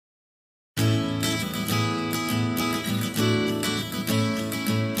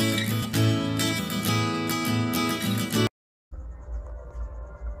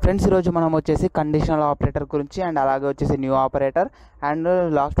Friends ఈరోజు మనం వచ్చేసి కండిషనల్ ఆపరేటర్ గురించి అండ్ అలాగే వచ్చేసి new operator and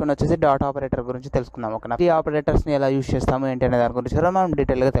last one వచ్చేసి డాట్ ఆపరేటర్ గురించి తెలుసుకుందాం. ఓకేనా, ఈ ఆపరేటర్స్ని ఎలా యూస్ చేస్తాము ఏంటి అనే దాని గురించి కూడా మనం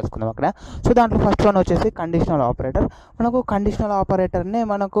డీటెయిల్గా తెలుసుకుందాం. ఓకేనా, సో దాంట్లో ఫస్ట్ వన్ వచ్చేసి కండిషనల్ ఆపరేటర్. మనకు కండిషనల్ ఆపరేటర్ని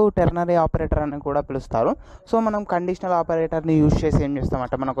మనకు టెర్నరీ ఆపరేటర్ అని కూడా పిలుస్తారు. సో మనం కండిషనల్ ఆపరేటర్ని యూస్ చేసి ఏం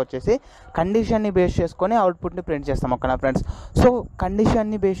చేస్తామంటే మనకు వచ్చేసి కండిషన్ని బేస్ చేసుకొని అవుట్పుట్ని ప్రింట్ చేస్తాం. ఓకేనా ఫ్రెండ్స్, సో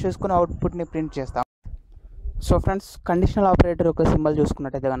కండిషన్ని బేస్ చేసుకొని అవుట్పుట్ని ప్రింట్ చేస్తాం. సో ఫ్రెండ్స్, కండిషనల్ ఆపరేటర్ యొక్క సింబల్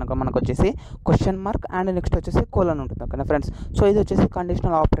చూసుకున్నట్టయితే కనుక మనకు వచ్చేసి క్వశ్చన్ మార్క్ అండ్ నెక్స్ట్ వచ్చేసి కోలన్ ఉంటుంది. ఓకేనా ఫ్రెండ్స్, సో ఇది వచ్చేసి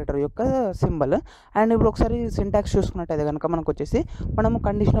కండిషనల్ ఆపరేటర్ యొక్క సింబల్. అండ్ ఇప్పుడు ఒకసారి సింటాక్స్ చూసుకున్నట్టయితే కనుక మనకు వచ్చేసి మనము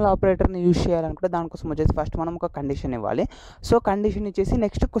కండిషనల్ ఆపరేటర్ని యూజ్ చేయాలనుకుంటే దానికోసం వచ్చేసి ఫస్ట్ మనం ఒక కండిషన్ ఇవ్వాలి. సో కండిషన్ ఇచ్చేసి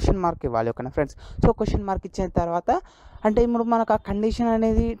నెక్స్ట్ క్వశ్చన్ మార్క్ ఇవ్వాలి. ఓకేనా ఫ్రెండ్స్, సో క్వశ్చన్ మార్క్ ఇచ్చిన తర్వాత అంటే ఇప్పుడు మనకు ఆ కండిషన్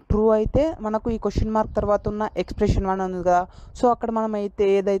అనేది ట్రూ అయితే మనకు ఈ క్వశ్చన్ మార్క్ తర్వాత ఉన్న ఎక్స్ప్రెషన్ వన్ ఉంది కదా, సో అక్కడ మనం అయితే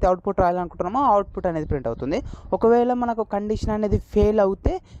ఏదైతే అవుట్పుట్ రాయాలనుకుంటున్నామో ఆ అవుట్పుట్ అనేది ప్రింట్ అవుతుంది. ఒకవేళ మనకు కండిషన్ అనేది ఫెయిల్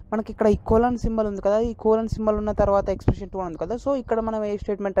అవుతే మనకి ఇక్కడ ఈ కోలన్ సింబల్ ఉంది కదా, ఈ కోలన్ సింబల్ ఉన్న తర్వాత ఎక్స్ప్రెషన్ 2 ఉంది కదా, సో ఇక్కడ మనం ఏ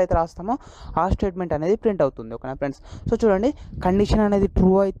స్టేట్మెంట్ అయితే రాస్తామో ఆ స్టేట్మెంట్ అనేది ప్రింట్ అవుతుంది. ఓకేనా ఫ్రెండ్స్, సో చూడండి, కండిషన్ అనేది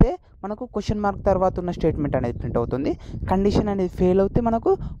ట్రూ అయితే మనకు క్వశ్చన్ మార్క్ తర్వాత ఉన్న స్టేట్మెంట్ అనేది ప్రింట్ అవుతుంది. కండిషన్ అనేది ఫెయిల్ అవుతే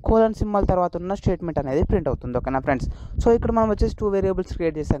మనకు కోలన్ సింబల్ తర్వాత ఉన్న స్టేట్మెంట్ అనేది ప్రింట్ అవుతుంది. ఓకేనా ఫ్రెండ్స్, సో ఇక్కడ మనం వచ్చేసి 2 వేరియబుల్స్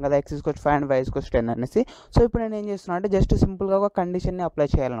క్రియేట్ చేస్తాం కదా, x = 5 and y = 10 అనేసి. సో ఇప్పుడు నేను ఏం చేస్తున్నాను అంటే జస్ట్ సింపుల్గా ఒక కండిషన్ని అప్లై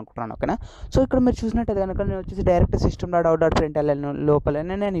చేయాలనుకుంటున్నాను. ఓకేనా, సో ఇక్కడ మీరు చూసినట్టయితే కనుక నేను వచ్చేసి డైరెక్ట్ system.out.println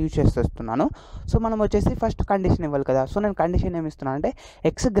లోపలనే నేను యూజ్ చేస్తున్నాను. సో మనం వచ్చేసి ఫస్ట్ కండిషన్ ఇవ్వాలి కదా, సో నేను కండిషన్ ఏమి ఇస్తున్నాను అంటే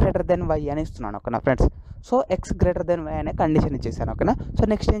x > y అని ఇస్తున్నాను. ఓకేనా ఫ్రెండ్స్, సో x > y అనే కండిషన్ ఇచ్చేసాను. ఓకేనా, సో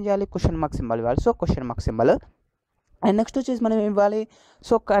నెక్స్ట్ ఏం చేయాలి, క్వశ్చన్ మార్క్ సింబల్ ఇవ్వాలి. So question mark symbol and next వచ్చేసి మనం ఇవ్వాలి.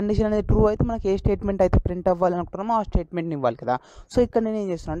 సో కండిషన్ అనేది ట్రూ అయితే మనకి ఏ స్టేట్మెంట్ అయితే ప్రింట్ అవ్వాలి అనుకుంటున్నామో ఆ స్టేట్మెంట్ని ఇవ్వాలి కదా. సో ఇక్కడ నేను ఏం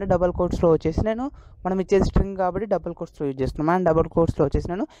చేస్తున్నాను అంటే డబల్ కోట్స్లో వచ్చేసి నేను మనం ఇచ్చేది స్ట్రింగ్ కాబట్టి డబల్ కోట్స్లో యూజ్ చేస్తున్నాను. అండ్ డబల్ కోట్స్లో వచ్చేసి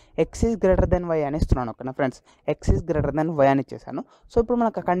నేను x > y అని ఇస్తున్నాను. ఓకేనా ఫ్రెండ్స్, x > y అని ఇచ్చేసాను. సో ఇప్పుడు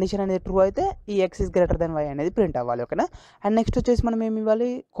మనకు కండిషన్ అనేది ట్రూ అయితే ఈ x > y అనేది ప్రింట్ అవ్వాలి. ఓకేనా, అండ్ నెక్స్ట్ వచ్చేసి మనం ఏమి ఇవ్వాలి,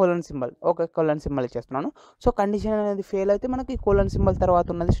 colon symbol. Okay, colon symbol ఇచ్చేస్తున్నాను. సో కండిషన్ అనేది ఫెయిల్ అయితే మనకి కోలన్ సింబల్ తర్వాత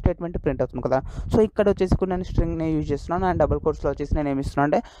ఉన్నది స్టేట్మెంట్ ప్రింట్ అవుతుంది కదా. సో ఇక్కడ వచ్చేసి నేను స్ట్రింగ్ని యూజ్ చేస్తున్నాను. అండ్ డబుల్ కోట్స్లో వచ్చేసి నేను ఏమి ఇస్తున్నాను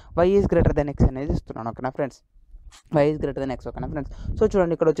అంటే y > x అనేది ఇస్తున్నాను. ఓకేనా ఫ్రెండ్స్, y > x. ఓకేనా ఫ్రెండ్స్, సో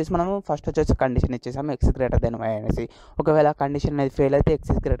చూడండి, ఇక్కడ వచ్చేసి మనము ఫస్ట్ వచ్చేసి కండిషన్ ఇచ్చేసాము x > y అనేసి. ఒకవేళ కండిషన్ అనేది ఫెయిల్ అయితే x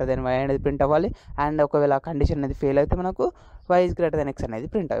 > y అనేది ప్రింట్ అవ్వాలి. అండ్ ఒకవేళ కండిషన్ అనేది ఫెయిల్ అయితే మనకు y > x అనేది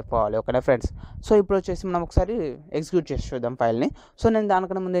ప్రింట్ అయిపోవాలి. ఓకేనా ఫ్రెండ్స్, సో ఇప్పుడు వచ్చేసి మనం ఒకసారి ఎగ్జిక్యూట్ చేసి చూద్దాం ఫైల్ని. సో నేను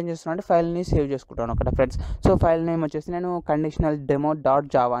దానికన్నా ముందు ఏం చేస్తున్నాను అంటే ఫైల్ని సేవ్ చేసుకుంటాను. ఓకేనా ఫ్రెండ్స్, సో ఫైల్ నేమ్ వచ్చేసి నేను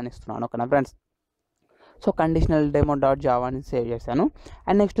conditional_demo.java అని ఇస్తున్నాను. ఓకేనా ఫ్రెండ్స్, సో conditional_demo.java అని సేవ్ చేశాను.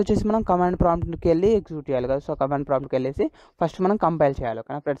 అండ్ నెక్స్ట్ వచ్చేసి మనం కమాండ్ ప్రాంప్ట్కి వెళ్ళి ఎగ్జిక్యూట్ చేయాలి కదా. సో కమాండ్ ప్రాంప్ట్కి వెళ్ళేసి ఫస్ట్ మనం కంపైల్ చేయాలి.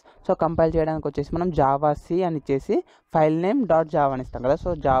 ఓకేనా ఫ్రెండ్స్, సో కంపైల్ చేయడానికి వచ్చేసి మనం జావాc అని ఇచ్చేసి ఫైల్ నేమ్ .java అని ఇస్తాం కదా. సో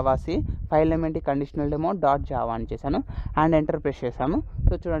జావాc ఫైల్ నేమ్ ఏంటి, conditional_demo.java అని చేశాను. అండ్ ఎంటర్ ప్రెస్ చేసాము.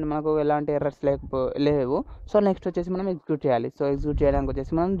 సో చూడండి, మనకు ఎలాంటి ఎర్రర్స్ లేవు. సో నెక్స్ట్ వచ్చేసి మనం ఎగ్జిక్యూట్ చేయాలి. సో ఎగ్జిక్యూట్ చేయడానికి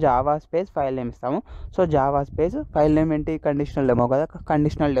వచ్చేసి మనం జావా స్పేస్ ఫైల్ నేమ్ ఇస్తాము. So Java space file name ఏంటి, కండిషనల్ డెమో కదా,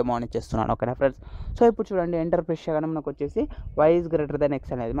 కండిషనల్ డెమో అని ఇచ్చేస్తున్నాను. ఓకేనా ఫ్రెండ్స్, సో ఇప్పుడు చూడండి, ఎంటర్ ప్రెస్ చేయగానే మనకు వచ్చేసి y > x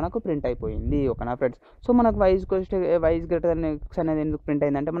అనేది మనకు ప్రింట్ అయిపోయింది. ఓకేనా ఫ్రెండ్స్, సో మనకు y > x అనేది ఎందుకు ప్రింట్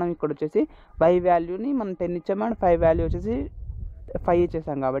అయిందంటే మనం ఇక్కడ వచ్చేసి y వాల్యూని మనం 10 ఇచ్చాము అండ్ 5 వాల్యూ వచ్చేసి 5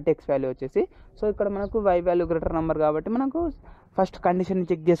 ఇచ్చేసాం కాబట్టి x వాల్యూ వచ్చేసి. సో ఇక్కడ మనకు y వాల్యూ గ్రేటర్ నెంబర్ కాబట్టి మనకు ఫస్ట్ కండిషన్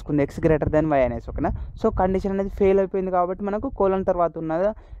చెక్ చేసుకుంది x > y అనేసి. ఓకేనా, సో కండిషన్ అనేది ఫెయిల్ అయిపోయింది కాబట్టి మనకు కోలన్ తర్వాత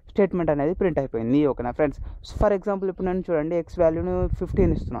ఉన్న స్టేట్మెంట్ అనేది ప్రింట్ అయిపోయింది. ఓకేనా ఫ్రెండ్స్, ఫర్ ఎగ్జాంపుల్ ఇప్పుడు నేను చూడండి x వాల్యూను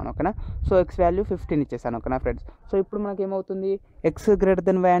 15 ఇస్తున్నాను. ఓకేనా, సో x వాల్యూ 15 ఇచ్చేసాను. ఓకేనా ఫ్రెండ్స్, సో ఇప్పుడు మనకి ఏమవుతుంది, x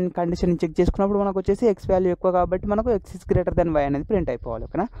 > y అని కండిషన్ చెక్ చేసుకున్నప్పుడు మనకు వచ్చేసి x వాల్యూ ఎక్కువ కాబట్టి మనకు x > y అనేది ప్రింట్ అయిపోవాలి.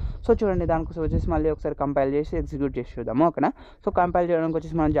 ఓకేనా, సో చూడండి, దానికోసం వచ్చేసి మళ్ళీ ఒకసారి కంపైల్ చేసి ఎగ్జిక్యూట్ చేసి చూద్దాము. ఓకేనా, సో కంపైల్ చేయడానికి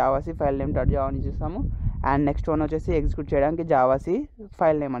వచ్చేసి మనం జావాc ఫైల్ నేమ్ .java అని ఇస్తాము. అండ్ నెక్స్ట్ వన్ వచ్చేసి ఎగ్జిక్యూట్ చేయడానికి జావాc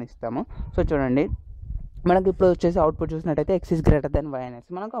ఫైల్ నేమ్ అని ఇస్తాము. సో చూడండి, మనకి ఇప్పుడు వచ్చేసి అవుట్పుట్ చూసినట్టయితే x > y అనేసి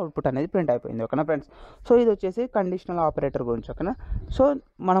మనకు అవుట్పుట్ అనేది ప్రింట్ అయిపోయింది. ఓకేనా ఫ్రెండ్స్, సో ఇది వచ్చేసి కండిషనల్ ఆపరేటర్ గురించి. ఓకేనా, సో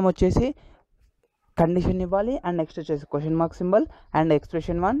మనం వచ్చేసి కండిషన్ ఇవ్వాలి అండ్ నెక్స్ట్ వచ్చేసి question mark symbol and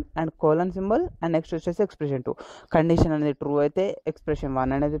expression 1 and colon symbol and next వచ్చేసి ఎక్స్ప్రెషన్ 2. కండిషన్ అనేది ట్రూ అయితే ఎక్స్ప్రెషన్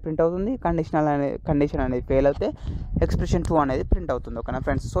 1 అనేది ప్రింట్ అవుతుంది. కండిషన్ అనేది ఫెయిల్ అయితే ఎక్స్ప్రెషన్ 2 అనేది ప్రింట్ అవుతుంది. ఓకేనా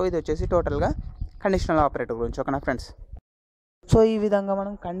ఫ్రెండ్స్, సో ఇది వచ్చేసి టోటల్గా కండిషనల్ ఆపరేటర్ గురించి. ఓకేనా ఫ్రెండ్స్, సో ఈ విధంగా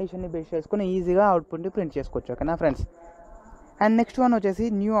మనం కండిషన్ని బేస్ చేసుకుని ఈజీగా అవుట్పుట్ని ప్రింట్ చేసుకోవచ్చు. ఓకేనా ఫ్రెండ్స్, అండ్ నెక్స్ట్ వన్ వచ్చేసి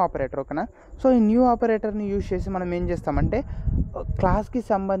న్యూ ఆపరేటర్. ఓకేనా, సో ఈ న్యూ ఆపరేటర్ని యూజ్ చేసి మనం ఏం చేస్తామంటే క్లాస్కి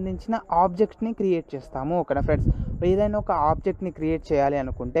సంబంధించిన ఆబ్జెక్ట్ని క్రియేట్ చేస్తాము. ఓకేనా ఫ్రెండ్స్, ఏదైనా ఒక ఆబ్జెక్ట్ని క్రియేట్ చేయాలి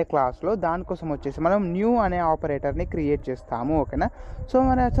అనుకుంటే క్లాస్లో దానికోసం వచ్చేసి మనం న్యూ అనే ఆపరేటర్ని క్రియేట్ చేస్తాము. ఓకేనా, సో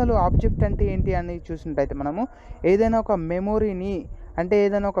మరి అసలు ఆబ్జెక్ట్ అంటే ఏంటి అని చూసినట్టయితే మనము ఏదైనా ఒక మెమొరీని అంటే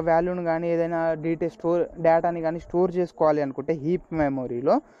ఏదైనా ఒక వాల్యూని కానీ ఏదైనా డేటాని కానీ స్టోర్ చేసుకోవాలి అనుకుంటే హీప్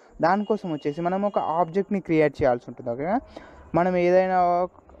మెమొరీలో, దానికోసం వచ్చేసి మనం ఒక ఆబ్జెక్ట్ని క్రియేట్ చేయాల్సి ఉంటుంది. ఓకేనా, మనం ఏదైనా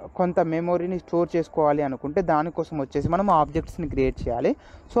కొంత మెమొరీని స్టోర్ చేసుకోవాలి అనుకుంటే దానికోసం వచ్చేసి మనం ఆబ్జెక్ట్స్ని క్రియేట్ చేయాలి.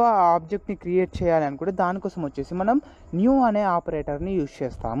 సో ఆ ఆబ్జెక్ట్ని క్రియేట్ చేయాలి అనుకుంటే దానికోసం వచ్చేసి మనం న్యూ అనే ఆపరేటర్ని యూజ్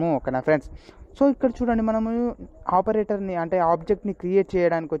చేస్తాము. ఓకేనా ఫ్రెండ్స్, సో ఇక్కడ చూడండి, మనము ఆపరేటర్ని అంటే ఆబ్జెక్ట్ని క్రియేట్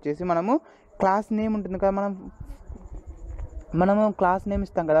చేయడానికి వచ్చేసి మనము క్లాస్ నేమ్ ఉంటుంది కదా, మనము క్లాస్ నేమ్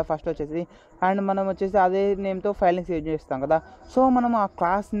ఇస్తాం కదా ఫస్ట్ వచ్చేసి, అండ్ మనం వచ్చేసి అదే నేమ్తో ఫైల్ని సేవ్ చేస్తాం కదా. సో మనం ఆ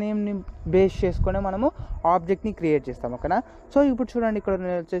క్లాస్ నేమ్ని బేస్ చేసుకొని మనము ఆబ్జెక్ట్ని క్రియేట్ చేస్తాం. ఓకేనా, సో ఇప్పుడు చూడండి, ఇక్కడ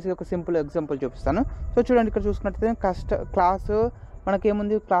నేను వచ్చేసి ఒక సింపుల్ ఎగ్జాంపుల్ చూపిస్తాను. సో చూడండి, ఇక్కడ చూసుకున్నట్లయితే క్లాస్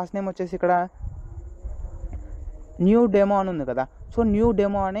మనకేముంది, క్లాస్ నేమ్ వచ్చేసి ఇక్కడ న్యూ డెమో అని ఉంది కదా. సో న్యూ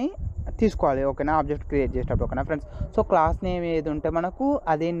డెమో అని తీసుకోవాలి. ఓకేనా, ఆబ్జెక్ట్ క్రియేట్ చేసేటప్పుడు. ఓకేనా ఫ్రెండ్స్, సో క్లాస్ నేమ్ ఏది ఉంటే మనకు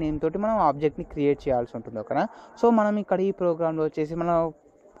అదే నేమ్ తోటి మనం ఆబ్జెక్ట్ని క్రియేట్ చేయాల్సి ఉంటుంది. ఓకేనా, సో మనం ఇక్కడ ఈ ప్రోగ్రాంలో వచ్చేసి మనం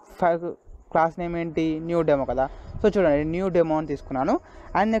క్లాస్ నేమ్ ఏంటి, న్యూ డెమో కదా. సో చూడండి, న్యూ డెమో అని తీసుకున్నాను.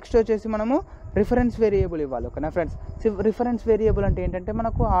 అండ్ నెక్స్ట్ వచ్చేసి మనము రిఫరెన్స్ వేరియబుల్ ఇవ్వాలి. ఓకేనా ఫ్రెండ్స్, రిఫరెన్స్ వేరియబుల్ అంటే ఏంటంటే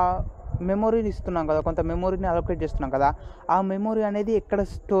మనకు ఆ మెమొరీని ఇస్తున్నాం కదా, కొంత మెమొరీని అలొకేట్ చేస్తున్నాం కదా, ఆ మెమొరీ అనేది ఎక్కడ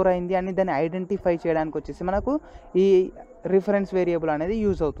స్టోర్ అయింది అని దాన్ని ఐడెంటిఫై చేయడానికి వచ్చేసి మనకు ఈ రిఫరెన్స్ వేరియబుల్ అనేది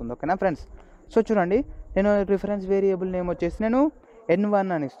యూజ్ అవుతుంది. ఓకేనా ఫ్రెండ్స్, సో చూడండి, నేను రిఫరెన్స్ వేరియబుల్ నేమ్ వచ్చేసి నేను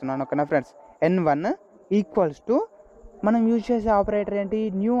N1 అని ఇస్తున్నాను. ఓకేనా ఫ్రెండ్స్, N1 ఈక్వల్స్ టు మనం యూజ్ చేసే ఆపరేటర్ ఏంటి,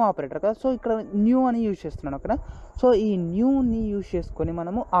 న్యూ ఆపరేటర్ కదా. సో ఇక్కడ న్యూ అని యూజ్ చేస్తున్నాను. ఓకేనా, సో ఈ న్యూని యూజ్ చేసుకొని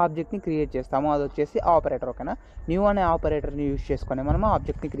మనము ఆబ్జెక్ట్ని క్రియేట్ చేస్తాము, అది వచ్చేసి ఆపరేటర్. ఓకేనా, న్యూ అనే ఆపరేటర్ని యూజ్ చేసుకొని మనము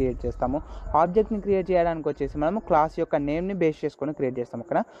ఆబ్జెక్ట్ని క్రియేట్ చేస్తాము. ఆబ్జెక్ట్ని క్రియేట్ చేయడానికి వచ్చేసి మనము క్లాస్ యొక్క నేమ్ని బేస్ చేసుకొని క్రియేట్ చేస్తాము.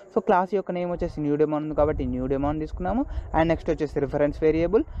 ఓకేనా, సో క్లాస్ యొక్క నేమ్ వచ్చేసి న్యూ డెమో ఉంది కాబట్టి న్యూ డెమో అని తీసుకున్నాము. అండ్ నెక్స్ట్ వచ్చేసి reference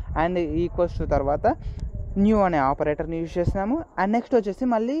variable and equals to తర్వాత న్యూ అనే ఆపరేటర్ని యూజ్ చేస్తున్నాము. అండ్ నెక్స్ట్ వచ్చేసి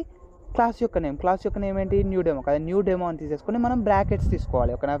మళ్ళీ క్లాస్ యొక్క నేమ్ ఏంటి, న్యూ డెమో కదా, న్యూ డెమో అని తీసేసుకొని మనం బ్రాకెట్స్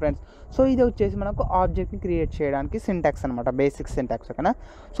తీసుకోవాలి. ఓకేనా ఫ్రెండ్స్, సో ఇది వచ్చేసి మనకు ఆబ్జెక్ట్ని క్రియేట్ చేయడానికి సింటాక్స్ అనమాట, బేసిక్ సింటాక్స్. ఓకేనా,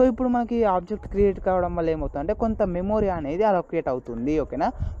 సో ఇప్పుడు మనకి ఆబ్జెక్ట్ క్రియేట్ కావడం వల్ల ఏమవుతుందంటే కొంత మెమొరీ అనేది అలొకేట్ అవుతుంది. ఓకేనా,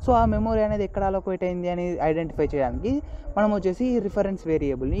 సో ఆ మెమొరీ అనేది ఎక్కడ అలొకేట్ అయింది అని ఐడెంటిఫై చేయడానికి మనం వచ్చేసి రిఫరెన్స్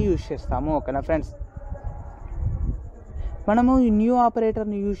వేరియబుల్ని యూజ్ చేస్తాము. ఓకేనా ఫ్రెండ్స్, మనము ఈ న్యూ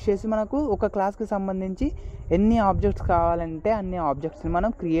ఆపరేటర్ని యూజ్ చేసి మనకు ఒక క్లాస్కి సంబంధించి ఎన్ని ఆబ్జెక్ట్స్ కావాలంటే అన్ని ఆబ్జెక్ట్స్ని మనం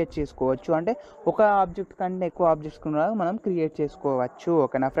క్రియేట్ చేసుకోవచ్చు. అంటే ఒక ఆబ్జెక్ట్ కంటే ఎక్కువ ఆబ్జెక్ట్స్ కూడా మనం క్రియేట్ చేసుకోవచ్చు.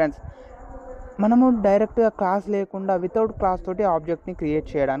 ఓకేనా ఫ్రెండ్స్, మనము డైరెక్ట్గా క్లాస్ లేకుండా వితౌట్ క్లాస్ తోటి ఆబ్జెక్ట్ని క్రియేట్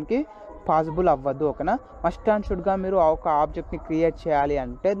చేయడానికి పాసిబుల్ అవ్వదు. ఓకేనా, మస్ట్ అండ్ షుడ్గా మీరు ఒక ఆబ్జెక్ట్ని క్రియేట్ చేయాలి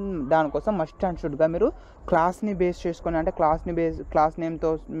అంటే దానికోసం మస్ట్ అండ్ షుడ్గా మీరు క్లాస్ని బేస్ చేసుకొని, అంటే క్లాస్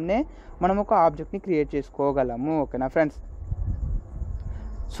నేమ్తోనే మనం ఒక ఆబ్జెక్ట్ని క్రియేట్ చేసుకోగలము. ఓకేనా ఫ్రెండ్స్,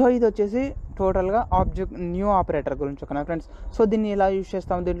 సో ఇది వచ్చేసి టోటల్గా న్యూ ఆపరేటర్ గురించి. ఓకేనా ఫ్రెండ్స్, సో దీన్ని ఎలా యూజ్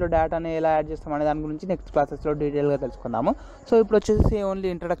చేస్తాము, దీంట్లో డేటాని ఎలా యాడ్ చేస్తాం అనే దాని గురించి నెక్స్ట్ క్లాసెస్లో డీటెయిల్గా తెలుసుకుందాము. సో ఇప్పుడు వచ్చేసి ఓన్లీ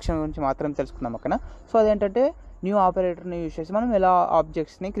ఇంట్రడక్షన్ గురించి మాత్రం తెలుసుకుందాం. ఓకేనా, సో అదేంటంటే న్యూ ఆపరేటర్ని యూజ్ చేసి మనం ఎలా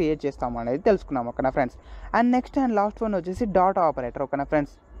ఆబ్జెక్ట్స్ని క్రియేట్ చేస్తాము అనేది తెలుసుకున్నాం. ఓకేనా friends, and next and last one వచ్చేసి డాట్ ఆపరేటర్. ఓకేనా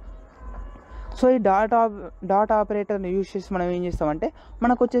ఫ్రెండ్స్, సో ఈ డాట్ ఆపరేటర్ని యూజ్ చేసి మనం ఏం చేస్తామంటే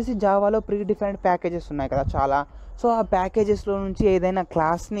మనకు వచ్చేసి జావాలో ప్రీ డిఫైన్డ్ ప్యాకేజెస్ ఉన్నాయి కదా చాలా. సో ఆ ప్యాకేజెస్లో నుంచి ఏదైనా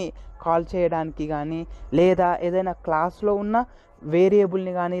క్లాస్ని కాల్ చేయడానికి కానీ, లేదా ఏదైనా క్లాస్లో ఉన్న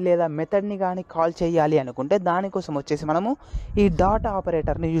వేరియబుల్ని కానీ లేదా మెథడ్ని కానీ కాల్ చేయాలి అనుకుంటే దానికోసం వచ్చేసి మనము ఈ డాట్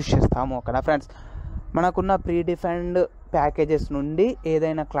ఆపరేటర్ని యూజ్ చేస్తాము. ఓకేనా ఫ్రెండ్స్, మనకున్న ప్రీ డిఫైన్డ్ ప్యాకేజెస్ నుండి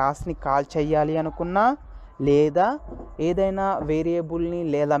ఏదైనా క్లాస్ని కాల్ చేయాలి అనుకున్నా, లేదా ఏదైనా వేరియబుల్ని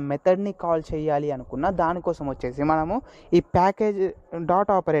లేదా మెథడ్ని కాల్ చేయాలి అనుకున్నా దానికోసం వచ్చేసి మనము ఈ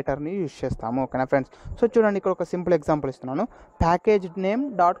డాట్ ఆపరేటర్ని యూజ్ చేస్తాము. ఓకేనా ఫ్రెండ్స్, సో చూడండి, ఇక్కడ ఒక సింపుల్ ఎగ్జాంపుల్ ఇస్తున్నాను. Package name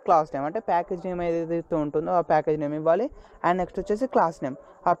dot class name, అంటే ప్యాకేజ్ నేమ్ ఏదైతే ఉంటుందో ఆ ప్యాకేజ్ నేమ్ ఇవ్వాలి. అండ్ నెక్స్ట్ వచ్చేసి క్లాస్ నేమ్,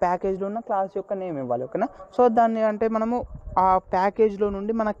 ఆ ప్యాకేజ్లో ఉన్న క్లాస్ యొక్క నేమ్ ఇవ్వాలి. ఓకేనా, సో దాన్ని అంటే మనము ఆ ప్యాకేజ్లో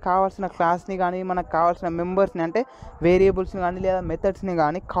నుండి మనకు కావాల్సిన క్లాస్ని కానీ మనకు కావాల్సిన మెంబర్స్ని అంటే వేరియబుల్స్ని కానీ లేదా మెథడ్స్ని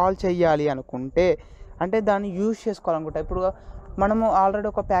కానీ కాల్ చేయాలి అనుకుంటే, అంటే దాన్ని యూజ్ చేసుకోవాలనుకుంటా. ఇప్పుడు మనము ఆల్రెడీ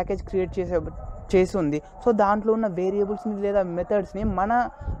ఒక ప్యాకేజ్ క్రియేట్ చేసి ఉంది, సో దాంట్లో ఉన్న వేరియబుల్స్ని లేదా మెథడ్స్ని మన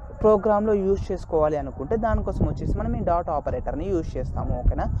ప్రోగ్రాంలో యూజ్ చేసుకోవాలి అనుకుంటే దానికోసం వచ్చేసి మనం ఈ డాట్ ఆపరేటర్ని యూజ్ చేస్తాము.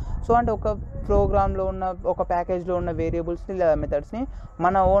 ఓకేనా, సో అంటే ఒక ప్రోగ్రాంలో ఉన్న ఒక ప్యాకేజ్లో ఉన్న వేరియబుల్స్ని లేదా మెథడ్స్ని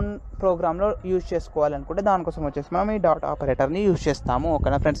మన ఓన్ ప్రోగ్రాంలో యూజ్ చేసుకోవాలనుకుంటే దానికోసం వచ్చేసి మనం ఈ డాట్ ఆపరేటర్ని యూజ్ చేస్తాము.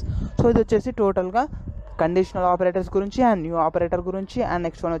 ఓకేనా ఫ్రెండ్స్, సో ఇది వచ్చేసి టోటల్గా కండిషనల్ ఆపరేటర్స్ గురించి అండ్ న్యూ ఆపరేటర్ గురించి అండ్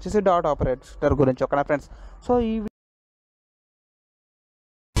నెక్స్ట్ వన్ వచ్చేసి డాట్ ఆపరేటర్ గురించి. ఓకేనా ఫ్రెండ్స్, సో ఈ